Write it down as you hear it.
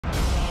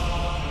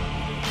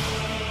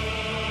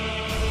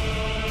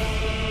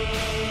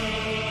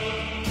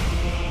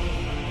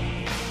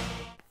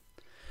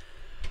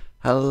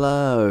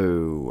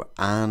Hello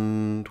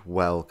and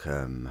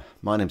welcome.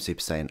 My name's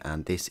Super Saiyan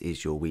and this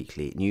is your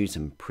weekly news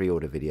and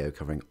pre-order video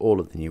covering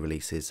all of the new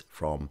releases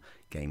from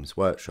Games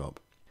Workshop.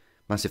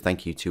 Massive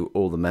thank you to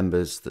all the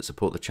members that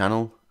support the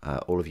channel,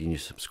 all of you new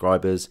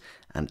subscribers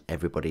and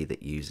everybody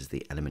that uses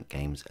the Element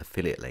Games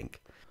affiliate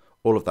link.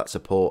 All of that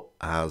support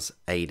has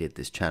aided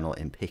this channel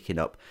in picking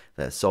up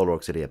the Solar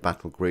Auxilia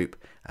battle group,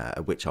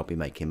 which I'll be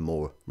making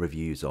more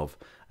reviews of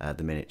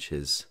the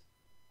miniatures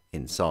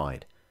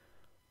inside.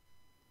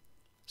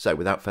 So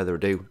without further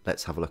ado,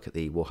 let's have a look at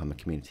the Warhammer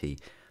community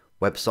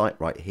website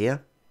right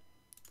here.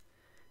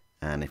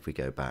 And if we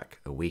go back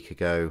a week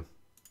ago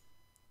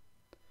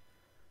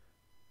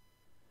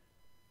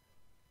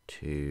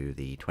to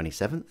the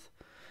 27th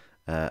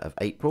of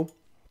April.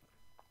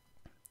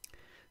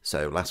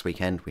 So last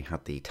weekend we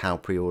had the Tau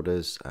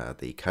pre-orders,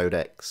 the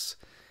Codex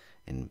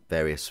in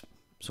various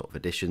sort of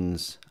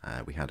editions.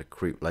 We had a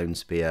Kroot Lone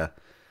Spear,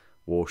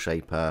 War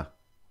Shaper,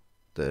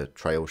 the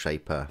Trail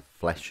Shaper,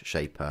 Flesh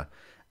Shaper,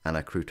 and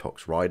a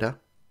Krootox Rider.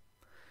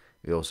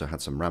 We also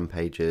had some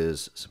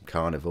Rampages, some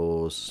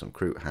Carnivores, some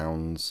Kroot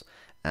Hounds,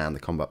 and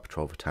the Combat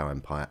Patrol for Tau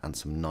Empire, and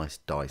some nice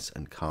dice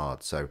and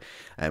cards. So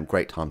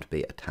great time to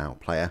be a Tau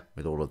player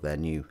with all of their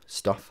new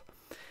stuff.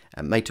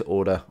 Made to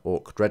order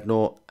Orc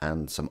Dreadnought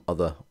and some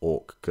other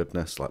Orc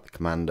goodness like the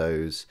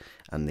Commandos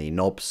and the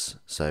Knobs.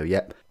 So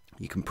yep,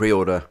 you can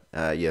pre-order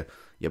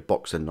your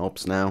box of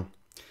Knobs now.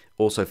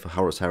 Also for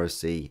Horus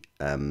Heresy,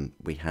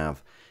 we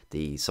have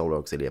the Solar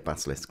Auxilia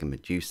Basilisk and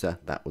Medusa.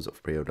 That was up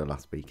for pre-order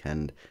last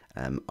weekend.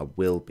 I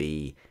will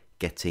be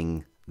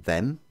getting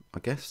them,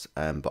 I guess,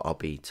 but I'll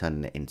be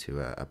turning it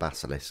into a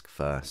Basilisk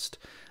first.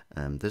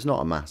 There's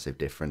not a massive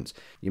difference.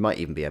 You might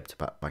even be able to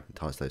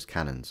magnetise those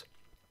cannons.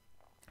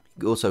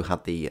 You also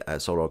had the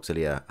Solar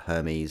Auxilia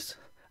Hermes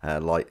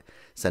Light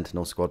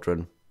Sentinel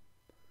Squadron.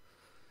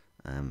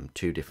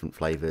 Two different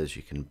flavours.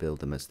 You can build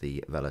them as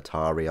the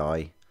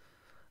Velatarii,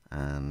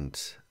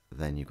 and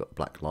then you've got the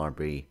Black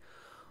Library,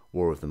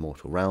 War of the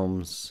Mortal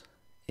Realms,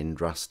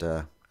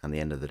 Indrasta, and the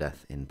End of the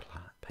Death in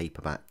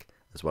paperback,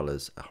 as well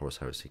as a Horus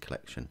Heresy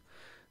collection.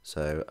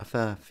 So a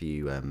fair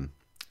few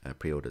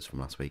pre-orders from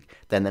last week.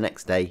 Then the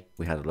next day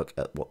we had a look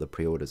at what the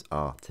pre-orders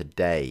are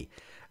today.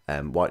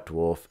 White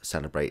Dwarf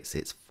celebrates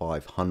its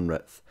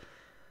 500th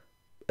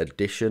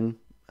edition.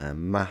 A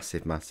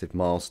massive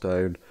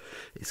milestone.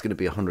 It's going to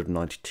be a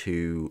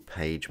 192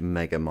 page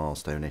mega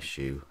milestone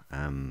issue.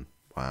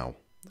 Wow,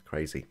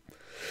 crazy.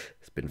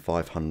 It's been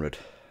 500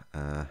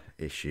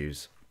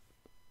 issues.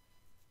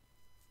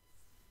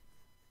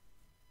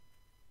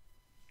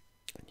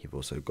 You've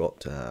also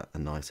got a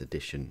nice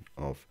edition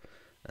of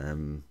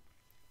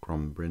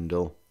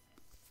Grombrindal,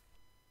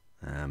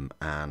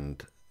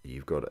 and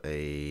you've got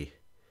it's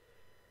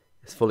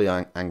fully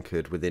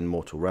anchored within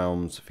Mortal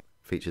Realms.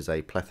 Features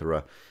a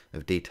plethora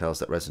of details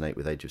that resonate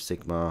with Age of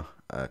Sigmar,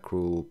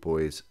 Cruel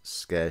Boys,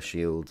 Scare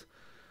Shield,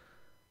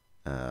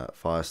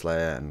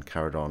 Fireslayer and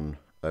Caradon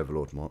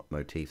Overlord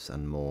motifs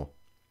and more.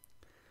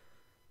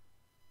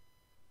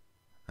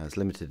 As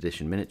limited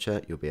edition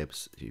miniature, you'll be able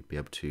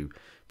to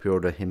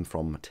pre-order him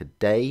from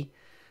today,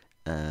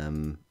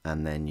 and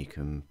then you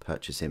can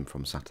purchase him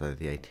from Saturday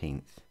the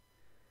 18th.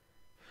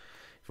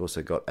 You've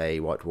also got a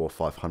White Dwarf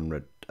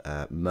 500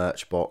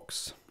 merch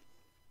box.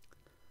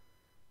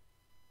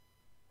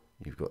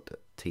 You've got a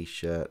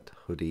t-shirt,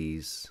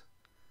 hoodies,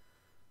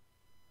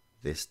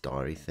 this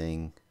diary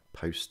thing,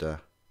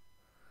 poster.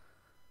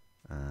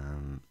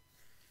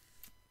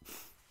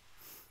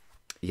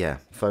 Yeah,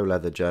 faux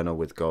leather journal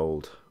with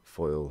gold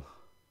foil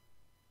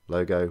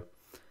logo,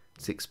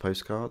 6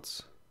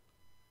 postcards.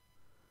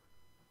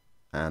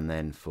 And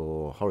then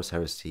for Horus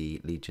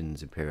Heresy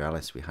Legions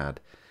Imperialis, we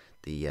had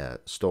the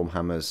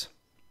Stormhammers.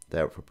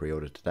 They're up for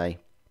pre-order today.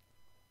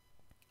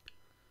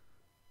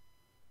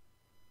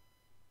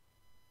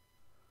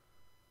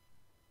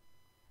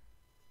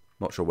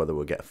 Not sure whether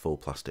we'll get a full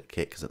plastic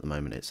kit, because at the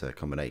moment it's a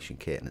combination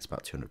kit and it's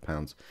about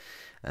 £200.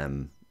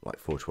 Like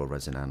Forge World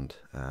resin and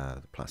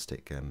the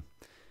plastic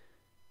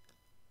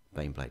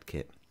Baneblade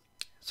kit.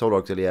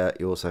 Solar Auxilia,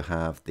 you also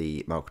have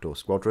the Malkador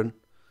Squadron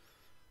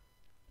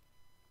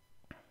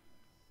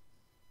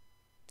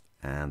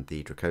and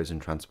the Dracosan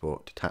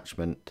Transport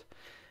Detachment,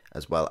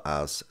 as well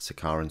as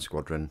Sakaran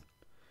Squadron.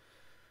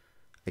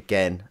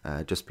 Again,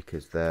 just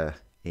because they're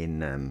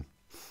in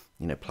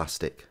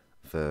plastic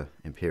for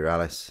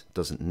Imperialis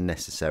doesn't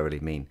necessarily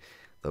mean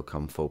they'll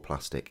come full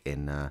plastic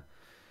in the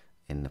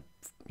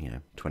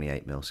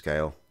 28mm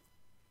scale.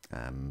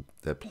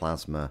 The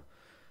plasma,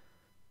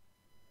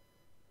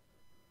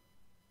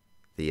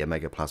 the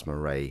Omega Plasma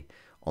Array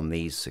on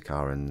these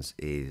Sakarans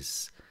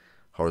is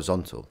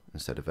horizontal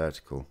instead of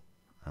vertical.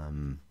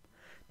 Don't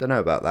know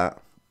about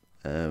that.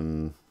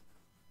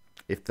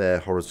 If they're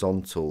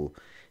horizontal,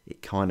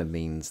 it kind of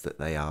means that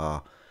they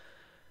are.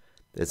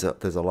 There's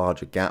a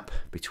larger gap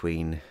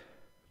between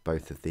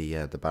both of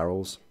the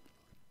barrels.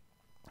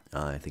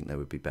 I think they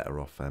would be better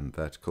off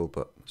vertical,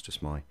 but it's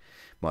just my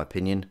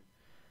opinion.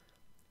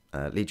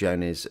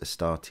 Legiones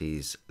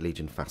Astartes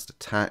Legion Fast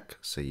Attack.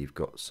 So you've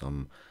got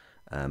some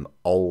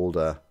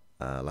older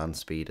land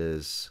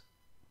speeders.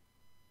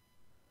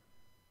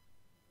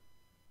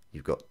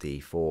 You've got the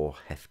 4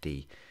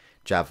 hefty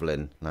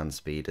javelin land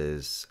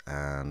speeders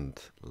and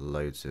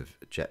loads of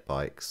jet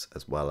bikes,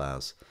 as well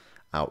as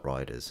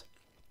outriders.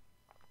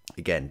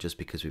 Again, just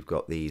because we've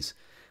got these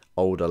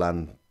older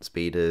land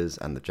speeders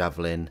and the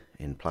javelin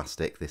in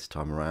plastic this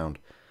time around,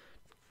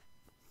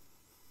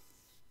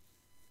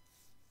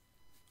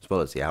 as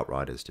well as the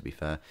outriders, to be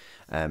fair,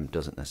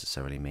 doesn't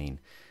necessarily mean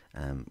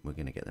we're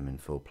going to get them in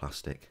full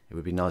plastic. It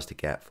would be nice to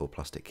get full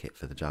plastic kit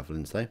for the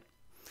javelins though.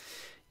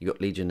 You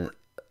got Legion.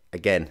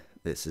 Again,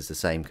 this is the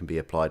same, can be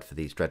applied for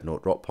these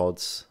Dreadnought drop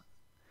pods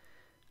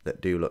that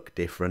do look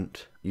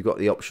different. You've got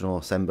the optional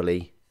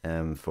assembly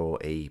for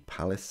a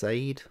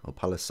Palisade or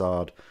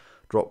Palisade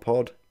drop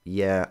pod.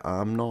 Yeah,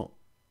 I'm not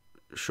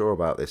sure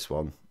about this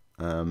one.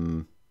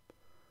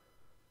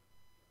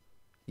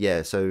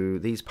 Yeah, so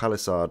these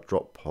Palisade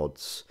drop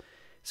pods,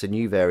 it's a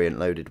new variant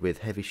loaded with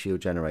heavy shield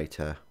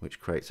generator,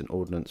 which creates an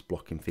ordnance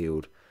blocking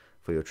field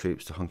for your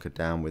troops to hunker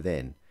down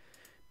within.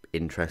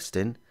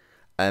 Interesting.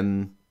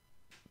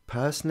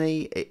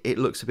 Personally, it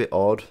looks a bit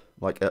odd.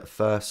 Like at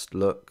first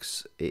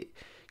looks, it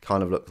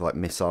kind of looked like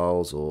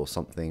missiles or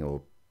something,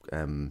 or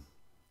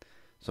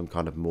some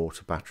kind of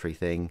mortar battery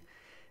thing.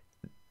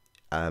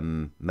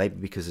 Maybe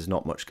because there's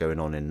not much going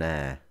on in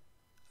there.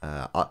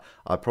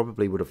 I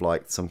probably would have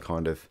liked some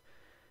kind of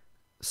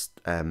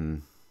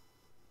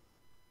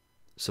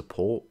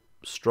support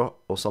strut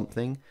or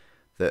something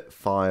that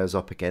fires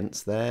up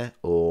against there,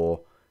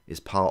 or is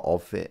part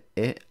of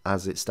it.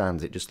 As it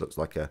stands, it just looks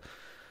like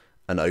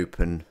an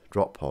open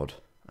drop pod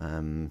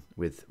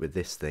with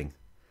this thing.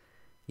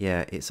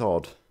 Yeah, it's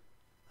odd.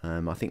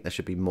 I think there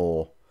should be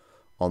more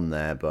on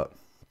there, but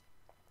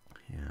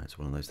yeah, it's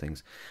one of those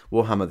things.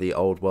 Warhammer the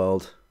Old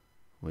World.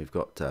 We've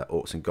got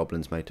Orcs and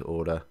Goblins made to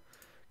order,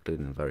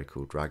 including a very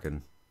cool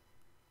dragon.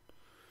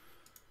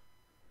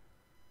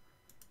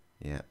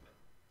 Yep.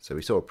 So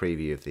we saw a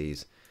preview of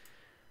these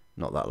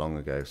not that long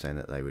ago, saying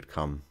that they would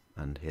come,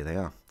 and here they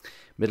are.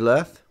 Middle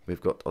Earth, we've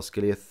got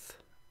Osgiliath,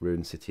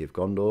 Ruined City of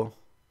Gondor.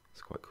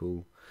 It's quite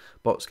cool.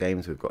 Box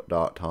games, we've got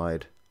Dark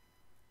Tide.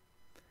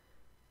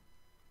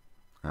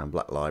 And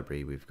Black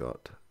Library, we've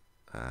got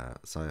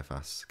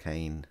Caiaphas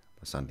Kane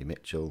by Sandy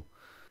Mitchell.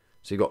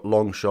 So you've got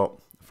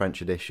Longshot,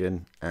 French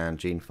edition, and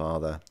Gene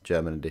Father,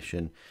 German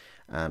edition,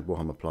 and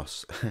Warhammer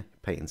Plus,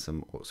 painting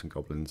some Orcs and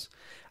Goblins.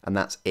 And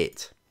that's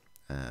it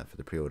for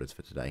the pre-orders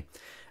for today.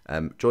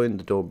 Join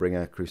the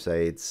Dawnbringer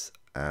Crusades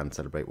and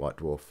celebrate White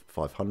Dwarf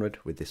 500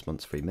 with this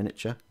month's free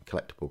miniature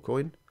collectible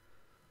coin.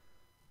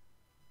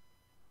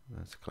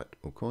 That's a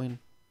collectible coin.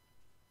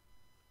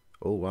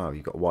 Oh wow,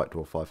 you've got a White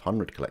Dwarf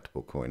 500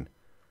 collectible coin.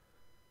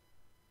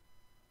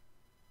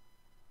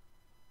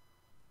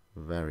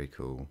 Very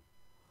cool.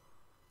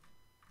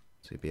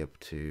 So you'll be able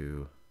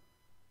to,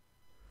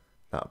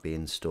 that'll be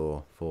in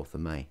store 4th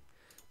of May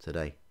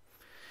today.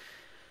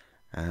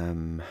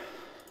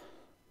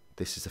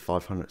 This is the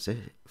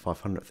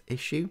 500th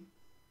issue.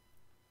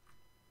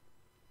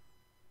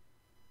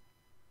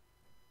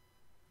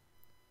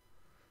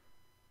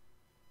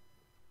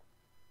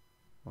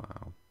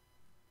 Wow.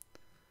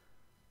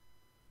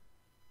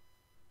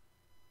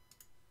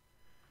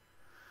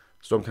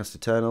 Stormcast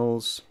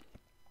Eternals,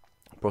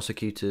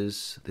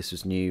 Prosecutors. This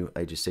was new,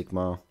 Age of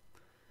Sigmar.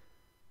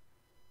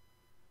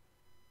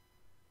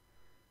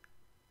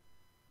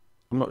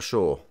 I'm not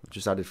sure.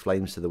 Just added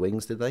flames to the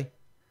wings, did they?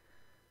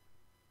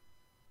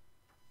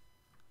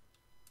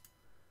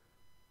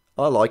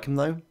 I like them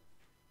though.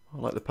 I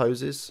like the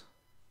poses.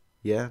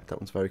 Yeah, that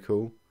one's very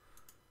cool.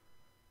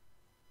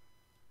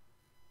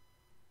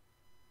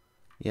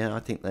 Yeah, I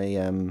think they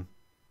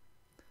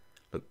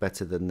look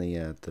better than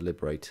the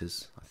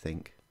Liberators, I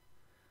think.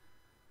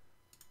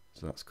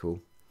 So that's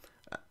cool.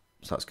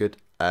 So that's good.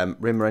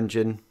 Rimmer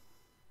Engine.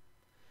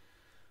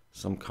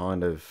 Some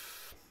kind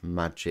of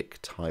magic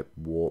type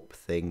warp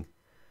thing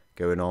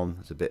going on.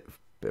 There's a bit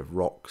of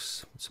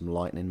rocks, some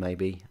lightning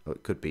maybe. Or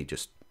it could be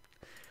just,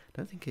 I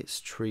don't think it's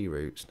tree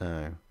roots,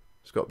 no.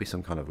 It's got to be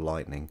some kind of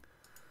lightning.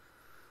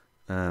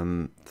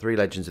 3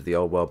 Legends of the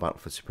Old World Battle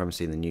for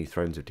Supremacy in the New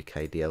Thrones of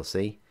Decay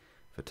DLC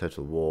for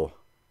Total War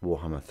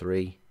Warhammer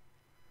 3.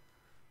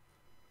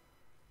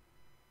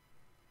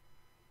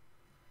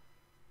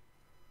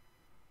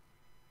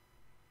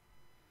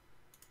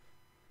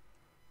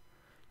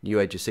 New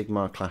Age of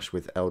Sigmar clash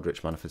with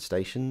Eldritch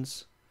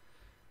Manifestations.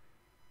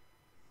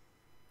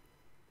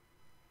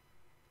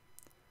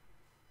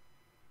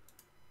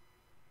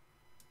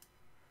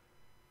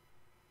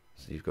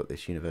 So you've got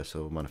this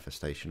Universal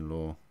Manifestation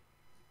Law.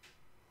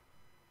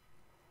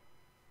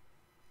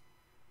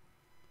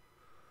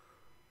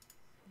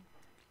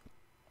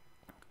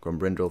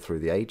 Grombrindal Through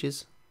the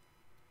Ages.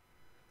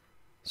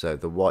 So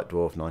the White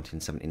Dwarf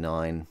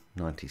 1979,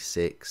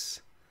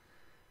 96,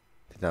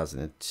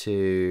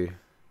 2002,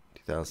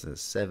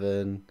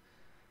 2007,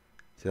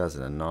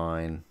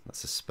 2009,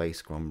 that's a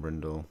Space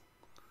Grombrindal,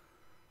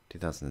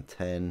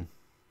 2010,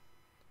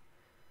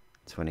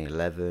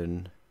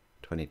 2011,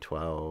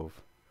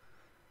 2012,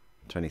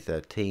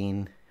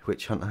 2013,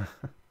 Witch Hunter,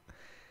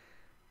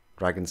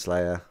 Dragon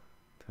Slayer,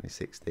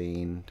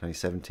 2016,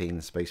 2017,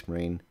 the Space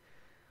Marine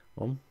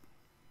one,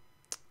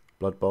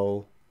 Blood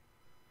Bowl,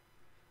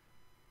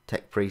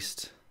 Tech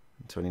Priest,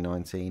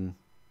 2019,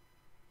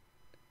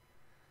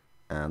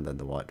 and then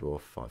the White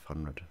Dwarf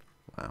 500.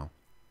 Wow.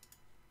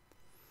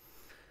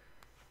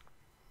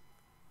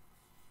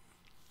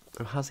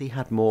 So has he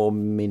had more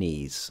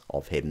minis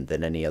of him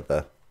than any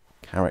other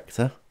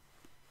character?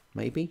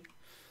 Maybe.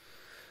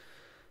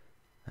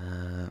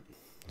 So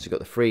you've got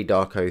the free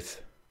Dark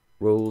Oath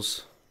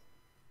rules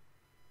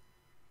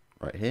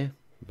right here,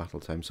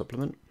 Battle Tome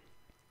supplement.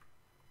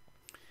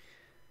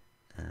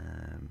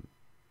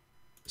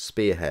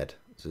 Spearhead.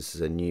 So this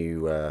is a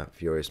new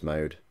Furious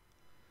mode.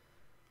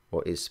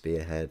 What is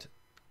Spearhead?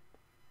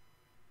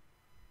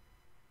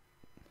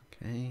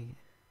 Okay.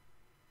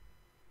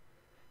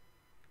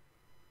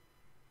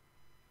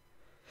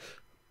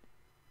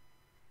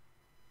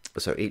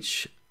 So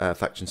each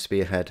faction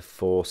Spearhead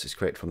force is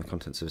created from the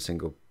contents of a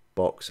single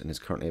box and is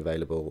currently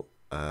available.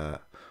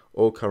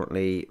 All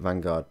currently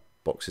Vanguard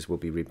boxes will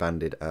be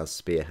rebanded as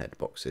Spearhead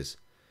boxes.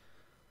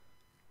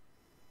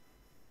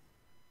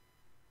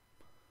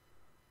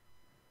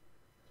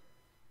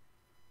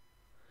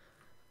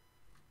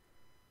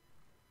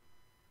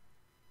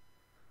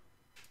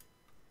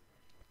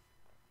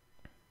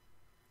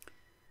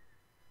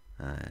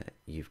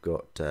 You've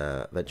got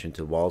Venture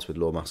into the Wilds with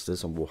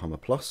Lawmasters on Warhammer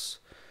Plus.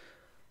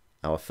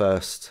 Our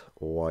first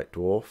White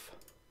Dwarf,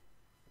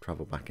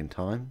 Travel Back in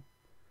Time.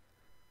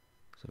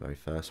 It's the very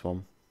first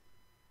one.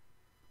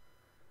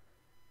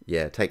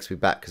 Yeah, it takes me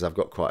back because I've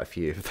got quite a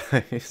few of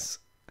those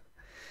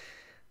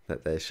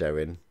that they're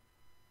showing.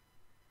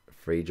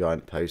 Free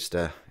giant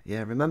poster.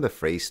 Yeah, remember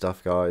free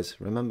stuff, guys.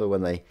 Remember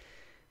when they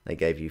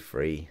gave you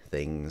free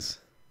things.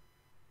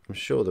 I'm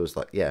sure there was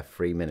like, yeah,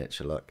 free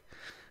miniature luck.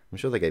 I'm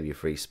sure they gave you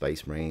free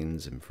Space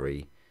Marines and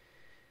free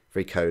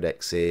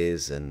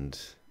codexes and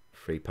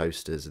free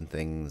posters and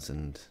things,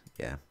 and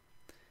yeah.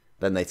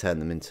 Then they turned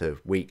them into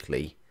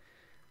weekly,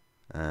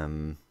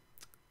 and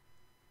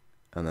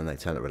then they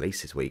turned the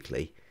releases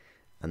weekly,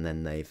 and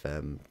then they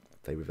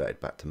reverted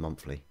back to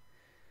monthly.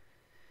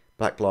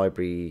 Black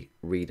Library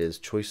Readers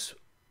Choice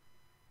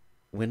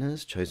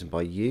winners chosen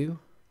by you.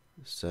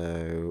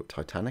 So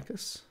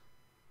Titanicus.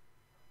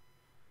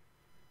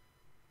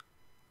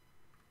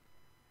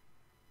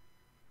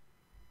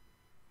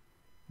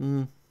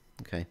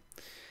 Okay.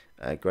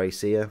 Grey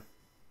Seer.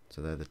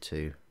 So they're the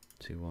two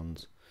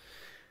ones.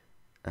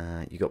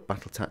 You got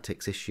Battle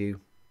Tactics issue.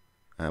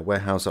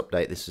 Warehouse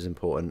update. This is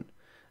important.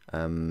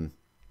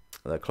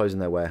 They're closing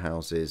their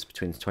warehouses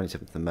between the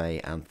 27th of May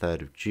and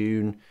 3rd of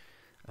June.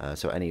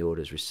 So any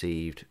orders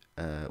received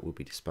will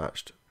be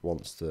dispatched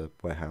once the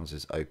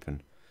warehouses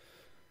open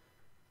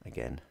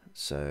again.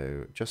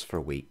 So just for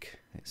a week,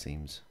 it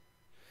seems.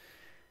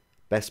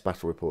 Best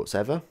battle reports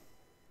ever.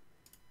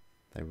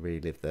 They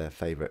relive their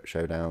favourite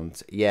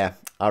showdowns. Yeah,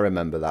 I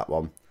remember that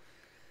one.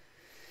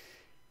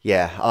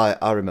 Yeah,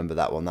 I remember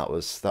that one. That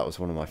was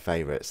one of my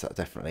favourites. That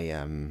definitely,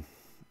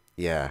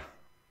 yeah,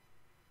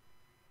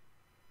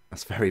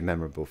 that's very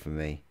memorable for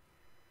me.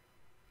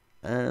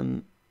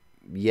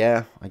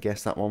 Yeah, I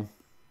guess that one.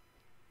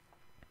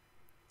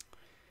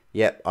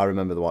 Yep, I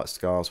remember the White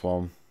Scars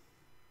one.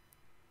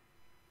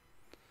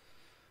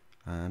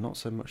 Not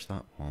so much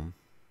that one.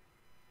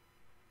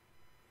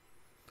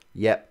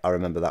 Yep, I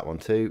remember that one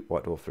too.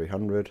 White Dwarf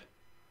 300.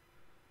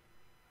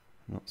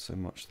 Not so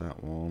much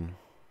that one.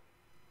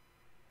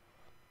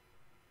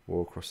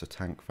 War Across the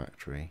Tank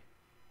Factory.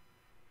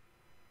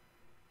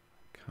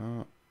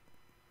 Can't.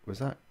 Was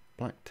that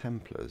Black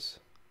Templars?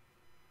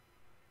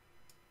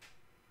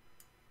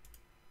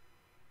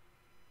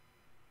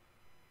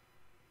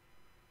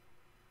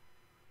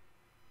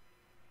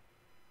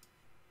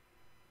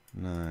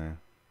 No.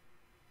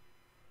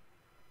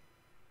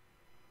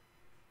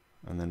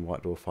 And then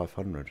White Dwarf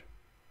 500.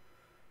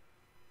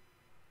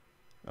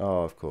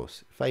 Oh, of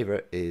course.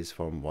 Favourite is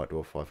from White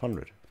Dwarf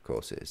 500. Of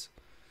course it is.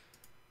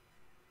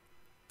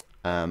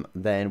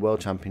 Then World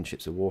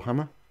Championships of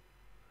Warhammer.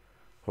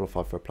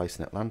 Qualify for a place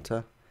in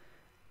Atlanta.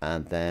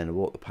 And then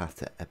Walk the Path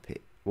to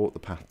Epic. Walk the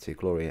Path to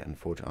Glory and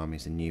Forge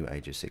Armies in New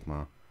Age of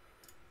Sigmar.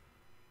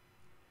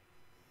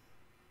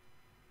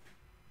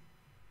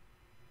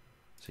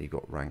 So you've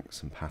got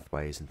ranks and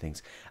pathways and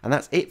things. And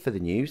that's it for the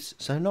news.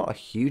 So not a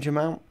huge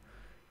amount.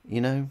 You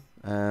know,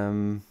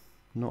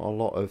 not a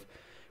lot of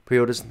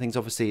pre-orders and things.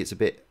 Obviously, it's a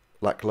bit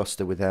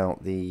lackluster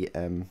without the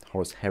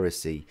Horus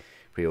Heresy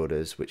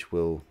pre-orders, which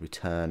will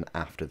return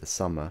after the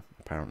summer,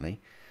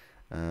 apparently.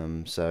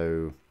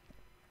 So,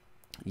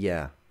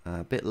 yeah,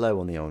 a bit low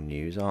on the old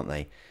news, aren't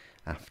they,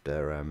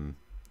 after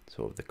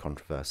sort of the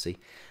controversy.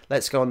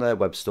 Let's go on their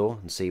web store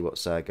and see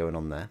what's going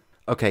on there.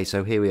 Okay,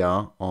 so here we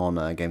are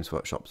on Games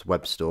Workshop's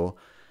web store.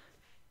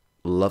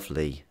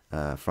 Lovely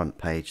front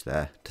page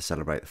there to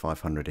celebrate the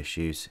 500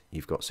 issues.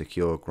 You've got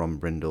secure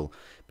Grombrindal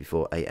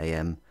before 8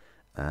 AM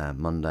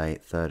Monday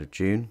 3rd of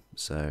June.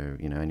 So,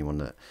 you know, anyone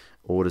that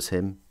orders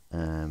him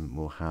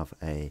will have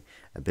a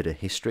bit of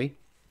history.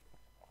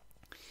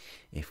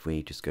 If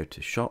we just go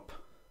to shop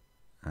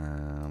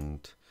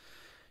and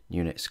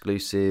unit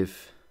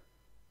exclusive,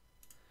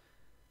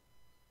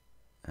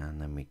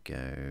 and then we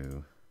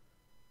go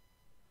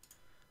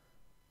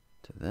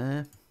to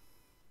there.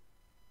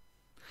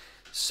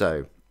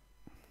 So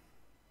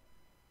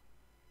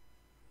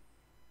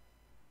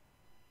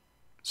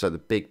the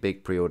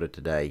big pre-order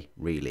today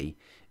really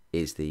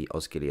is the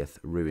Osgiliath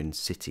Ruined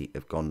City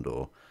of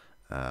Gondor,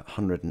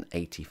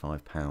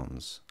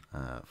 £185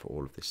 for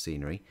all of this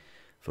scenery.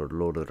 For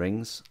Lord of the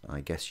Rings,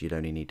 I guess you'd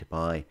only need to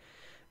buy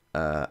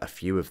a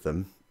few of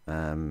them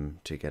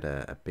to get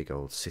a big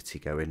old city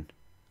going.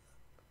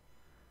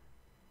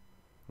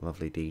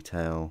 Lovely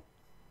detail,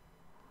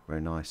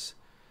 very nice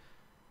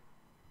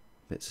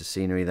bits of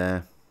scenery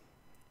there.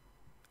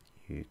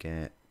 You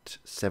get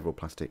several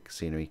plastic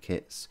scenery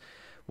kits,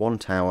 1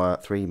 tower,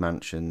 3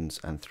 mansions,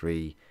 and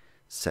 3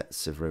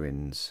 sets of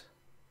ruins.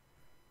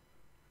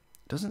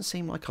 Doesn't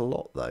seem like a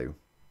lot though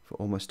for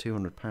almost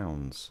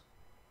 £200.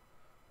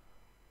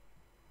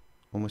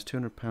 Almost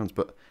 £200,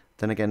 but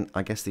then again,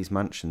 I guess these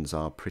mansions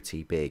are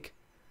pretty big,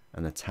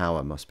 and the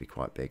tower must be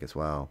quite big as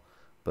well.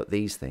 But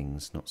these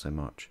things, not so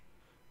much.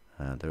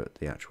 They're at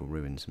the actual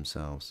ruins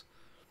themselves.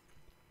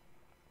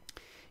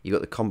 You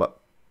got the Combat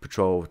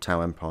Patrol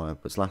Tau Empire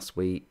was last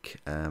week.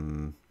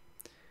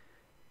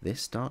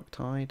 This Dark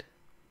Tide.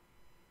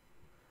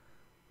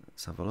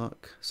 Let's have a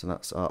look. So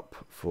that's up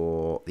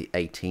for the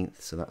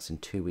 18th. So that's in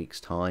 2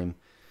 weeks' time.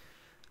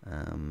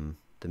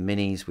 The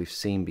minis we've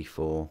seen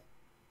before,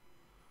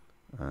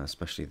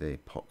 especially the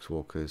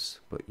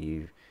Poxwalkers. But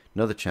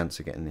another chance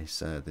of getting this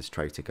this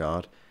Traitor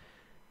Guard.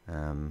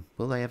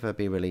 Will they ever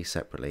be released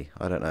separately?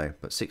 I don't know.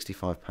 But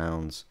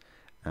 £65,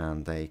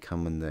 and they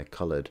come in the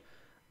coloured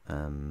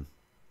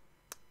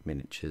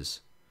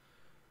miniatures.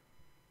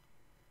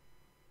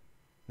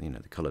 You know,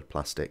 the coloured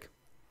plastic.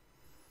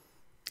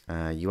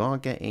 You are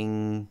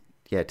getting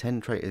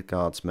 10 Traitor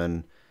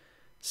Guardsmen,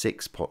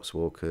 6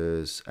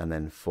 Poxwalkers, and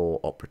then 4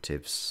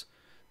 Operatives.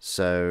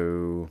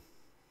 So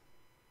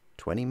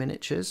 20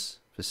 miniatures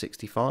for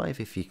 65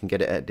 if you can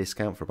get it at a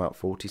discount for about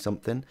 40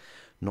 something.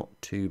 Not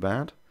too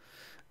bad.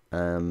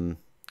 You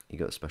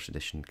got a special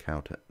edition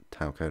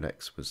Tau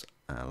Codex was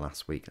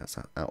last week. That's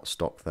out of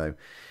stock though.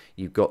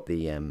 You've got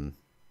the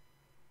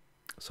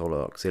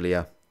Solar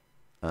Auxilia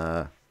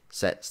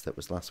sets that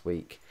was last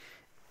week,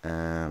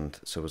 and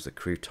so was the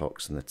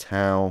Crutox and the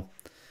Tau,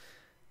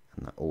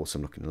 and that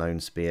awesome looking Lone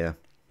Spear.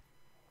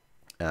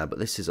 But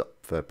this is up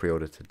for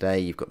pre-order today.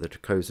 You've got the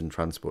Dracosan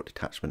Transport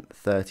Detachment,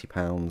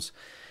 £30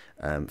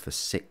 for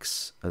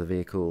 6 of the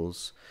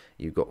vehicles.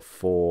 You've got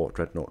 4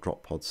 Dreadnought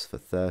Drop Pods for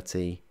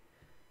 30.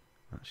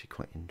 I'm actually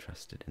quite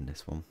interested in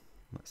this one.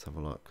 Let's have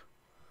a look.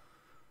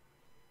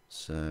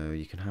 So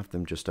you can have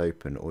them just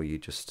open, or you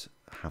just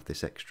have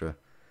this extra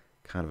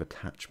kind of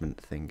attachment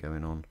thing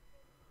going on.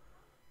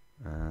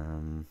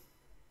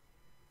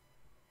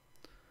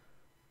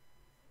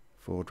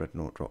 4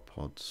 Dreadnought Drop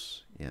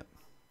Pods. Yep.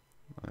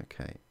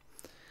 Okay.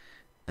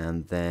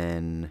 And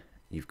then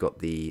you've got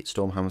the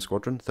Stormhammer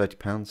Squadron,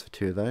 £30 for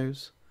 2 of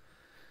those.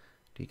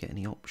 Do you get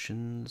any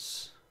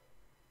options?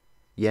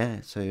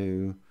 Yeah,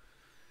 so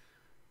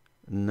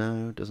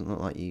no, doesn't look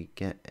like you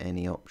get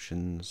any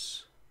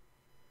options.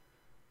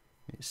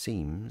 It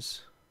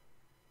seems.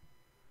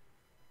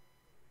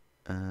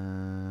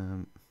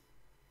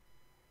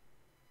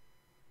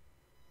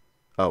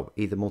 Oh,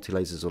 either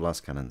multi-lasers or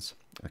las cannons.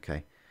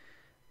 Okay.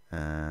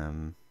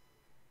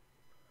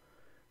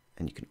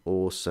 And you can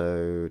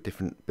also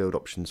different build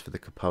options for the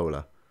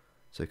cupola.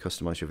 So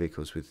customize your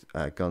vehicles with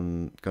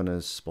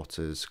gunners,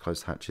 spotters,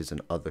 closed hatches,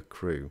 and other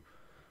crew.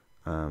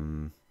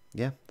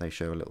 Yeah, they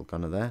show a little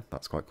gunner there.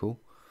 That's quite cool.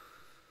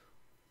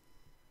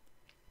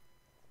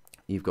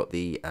 You've got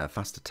the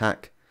fast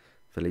attack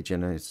for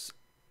Legiones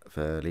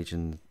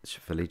Astartes,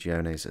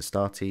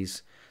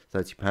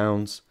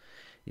 £30.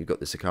 You've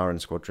got the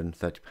Sikaran Squadron,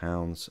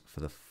 £30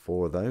 for the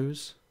 4 of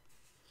those.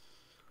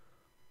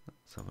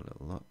 Let's have a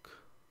little look.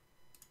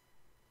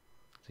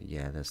 So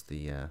yeah, there's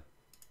the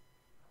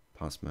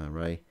plasma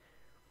array.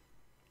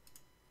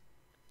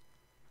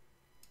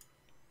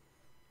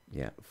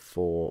 Yeah,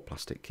 4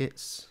 plastic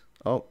kits.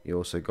 Oh, you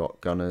also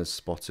got gunners,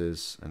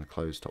 spotters, and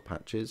closed top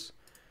hatches,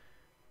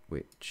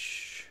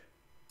 which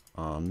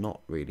are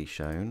not really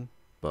shown,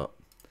 but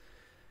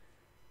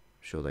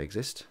I'm sure they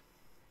exist.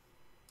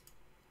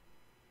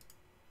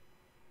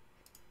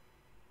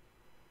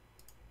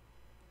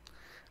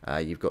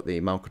 You've got the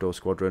Malcador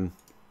Squadron,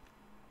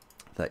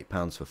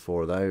 £30 for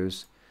 4 of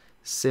those.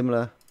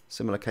 Similar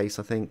case,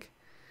 I think,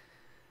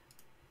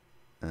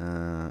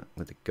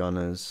 with the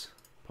gunners,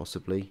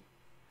 possibly.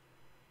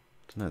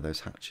 I don't know,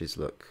 those hatches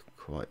look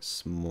quite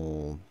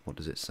small. What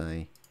does it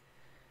say?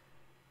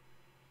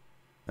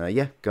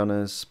 Yeah,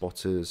 gunners,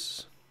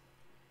 spotters.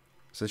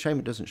 It's a shame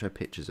it doesn't show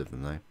pictures of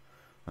them though.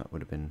 That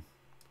would have been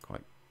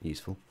quite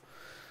useful.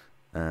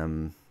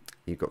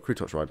 You've got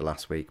Crutox Rider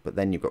last week, but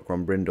then you've got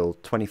Grombrindal,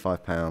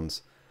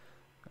 £25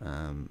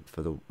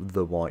 for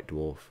the White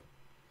Dwarf.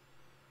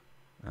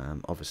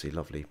 Obviously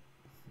lovely,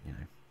 you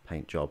know,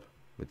 paint job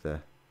with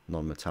the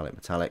non-metallic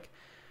metallic.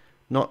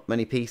 Not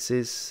many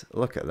pieces.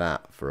 Look at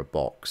that for a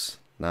box.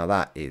 Now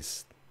that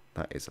is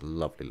a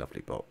lovely,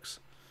 lovely box,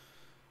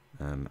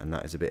 and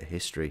that is a bit of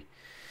history.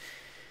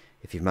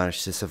 If you've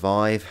managed to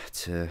survive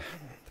to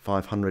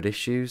 500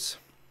 issues,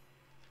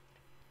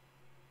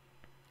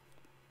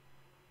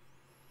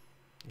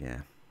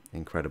 yeah,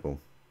 incredible.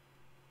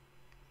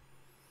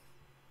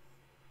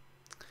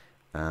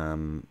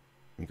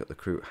 You've got the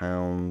Kroot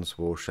Hounds,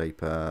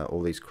 Warshaper,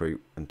 all these Kroot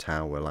and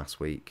Tau were last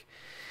week.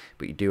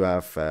 But you do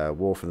have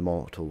War for the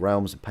Mortal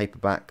Realms in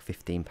paperback,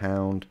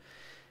 £15.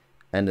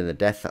 End of the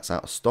Death, that's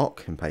out of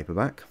stock in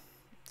paperback.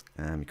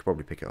 You could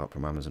probably pick it up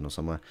from Amazon or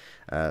somewhere.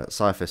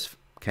 Cyphus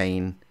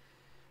Kane,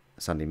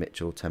 Sandy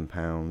Mitchell, £10.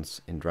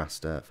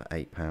 Indrasta for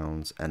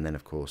 £8. And then,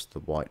 of course, the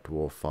White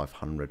Dwarf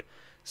 500,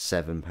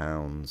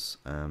 £7.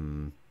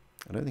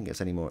 I don't think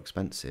it's any more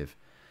expensive,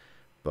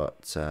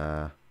 but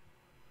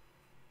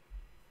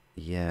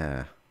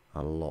yeah,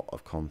 a lot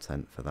of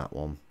content for that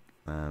one.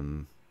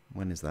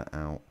 When is that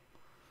out?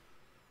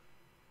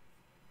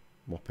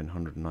 Whopping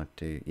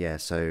 192. Yeah,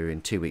 so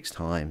in 2 weeks'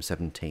 time,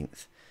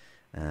 17th,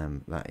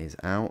 that is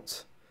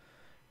out.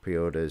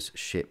 Pre-orders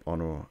ship on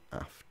or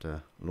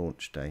after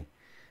launch day.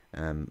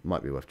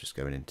 Might be worth just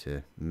going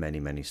into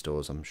many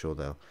stores. I'm sure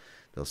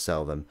they'll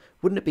sell them.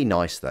 Wouldn't it be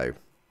nice though,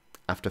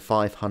 after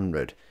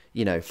 500,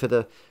 you know, for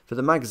the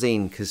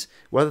magazine, because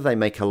whether they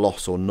make a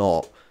loss or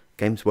not,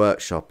 Games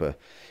Workshop are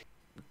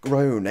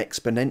grown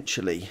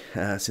exponentially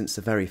since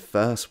the very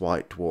first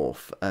White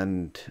Dwarf,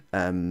 and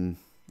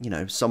you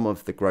know, some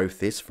of the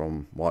growth is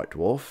from White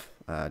Dwarf,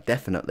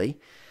 definitely,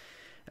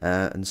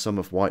 and some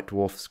of White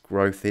Dwarf's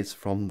growth is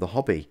from the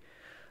hobby.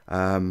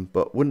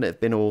 But wouldn't it have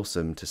been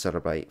awesome to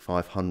celebrate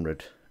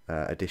 500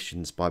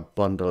 editions by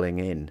bundling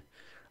in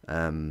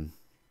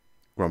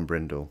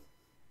Grombrindal?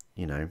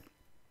 You know,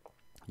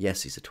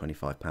 yes, he's a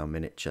 £25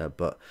 miniature,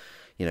 but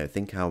you know,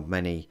 think how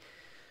many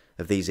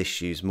of these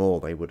issues more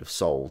they would have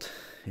sold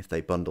if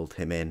they bundled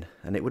him in,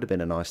 and it would have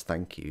been a nice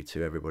thank you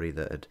to everybody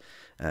that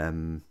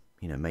had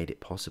you know, made it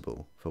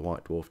possible for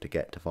White Dwarf to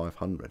get to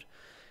 500,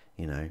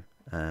 you know,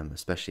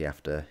 especially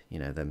after, you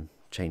know, them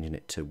changing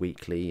it to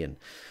weekly and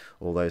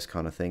all those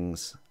kind of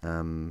things.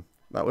 That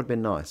would have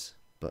been nice,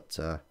 but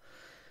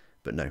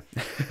no.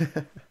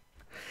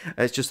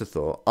 It's just a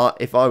thought.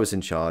 If I was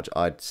in charge,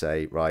 I'd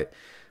say, right,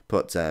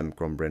 put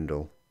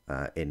Grombrindal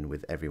in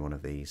with every one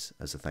of these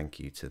as a thank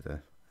you to the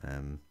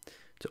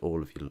to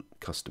all of your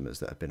customers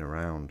that have been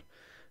around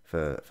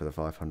for the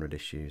 500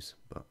 issues.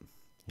 But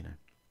you know.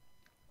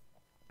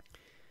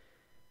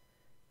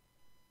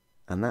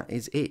 And that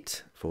is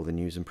it for the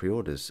news and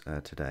pre-orders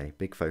today.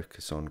 Big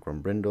focus on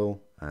Grombrindal.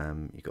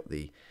 You've got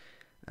the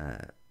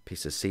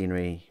piece of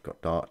scenery, you've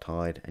got Dark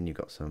Tide, and you've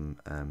got some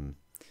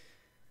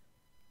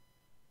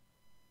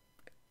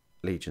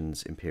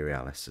Legions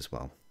Imperialis as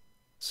well.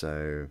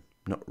 So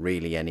not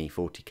really any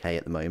 40k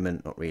at the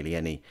moment, not really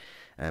any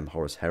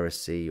Horus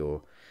Heresy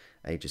or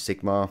Age of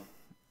Sigmar.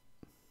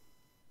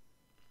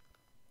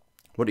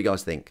 What do you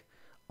guys think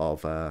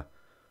of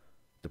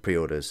the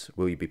pre-orders?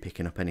 Will you be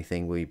picking up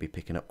anything? Will you be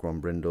picking up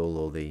Grombrindal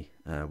or the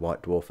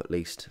White Dwarf at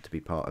least to be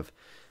part of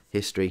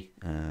history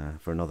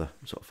for another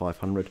sort of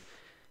 500?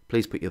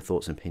 Please put your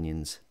thoughts and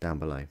opinions down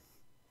below.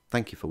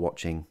 Thank you for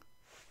watching.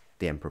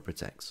 The Emperor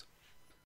Protects.